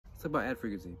Let's talk about ad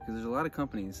frequency, because there's a lot of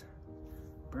companies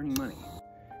burning money.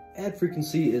 Ad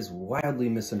frequency is wildly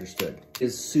misunderstood.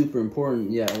 It's super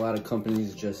important, yet a lot of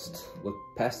companies just look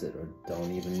past it or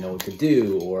don't even know what to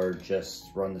do, or just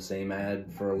run the same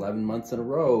ad for 11 months in a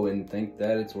row and think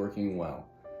that it's working well.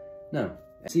 No.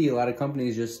 I see a lot of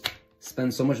companies just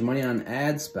spend so much money on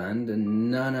ad spend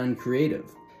and none on creative.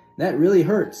 That really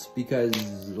hurts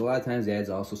because a lot of times the ads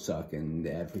also suck and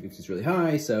the ad frequency is really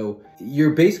high, so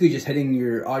you're basically just hitting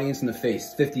your audience in the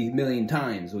face 50 million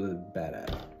times with a bad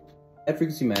ad. Ad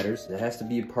frequency matters. It has to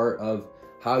be a part of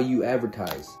how you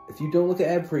advertise. If you don't look at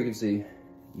ad frequency,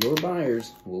 your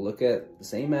buyers will look at the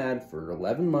same ad for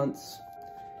 11 months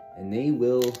and they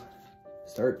will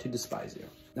start to despise you.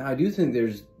 Now, I do think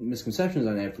there's misconceptions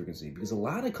on ad frequency because a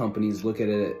lot of companies look at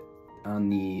it on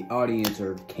the audience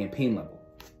or campaign level.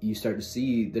 You start to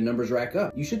see the numbers rack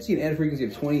up. You should see an ad frequency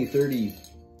of 20, 30,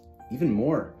 even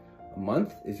more a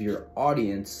month if your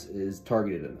audience is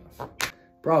targeted enough.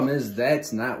 Problem is,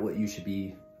 that's not what you should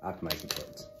be optimizing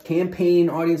towards. Campaign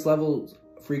audience level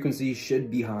frequency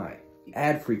should be high. The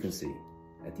ad frequency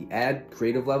at the ad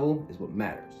creative level is what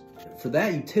matters. For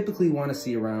that, you typically want to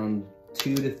see around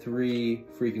 2 to 3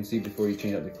 frequency before you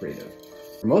change out the creative.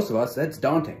 For most of us, that's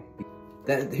daunting.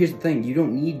 Here's the thing, you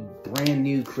don't need brand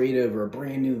new creative or a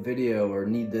brand new video or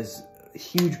need this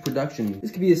huge production. This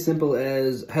could be as simple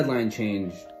as headline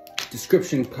change,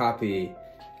 description copy,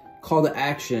 call to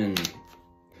action,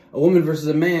 a woman versus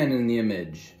a man in the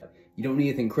image. You don't need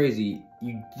anything crazy.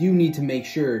 You do need to make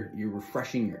sure you're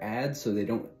refreshing your ads so they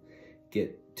don't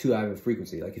get too high of a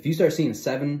frequency. Like if you start seeing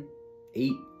 7,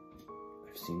 8,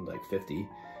 I've seen like 50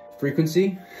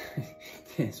 frequency,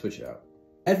 switch it out.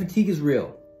 Ad fatigue is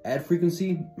real. Ad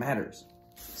frequency matters.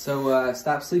 So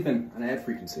stop sleeping on ad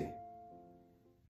frequency.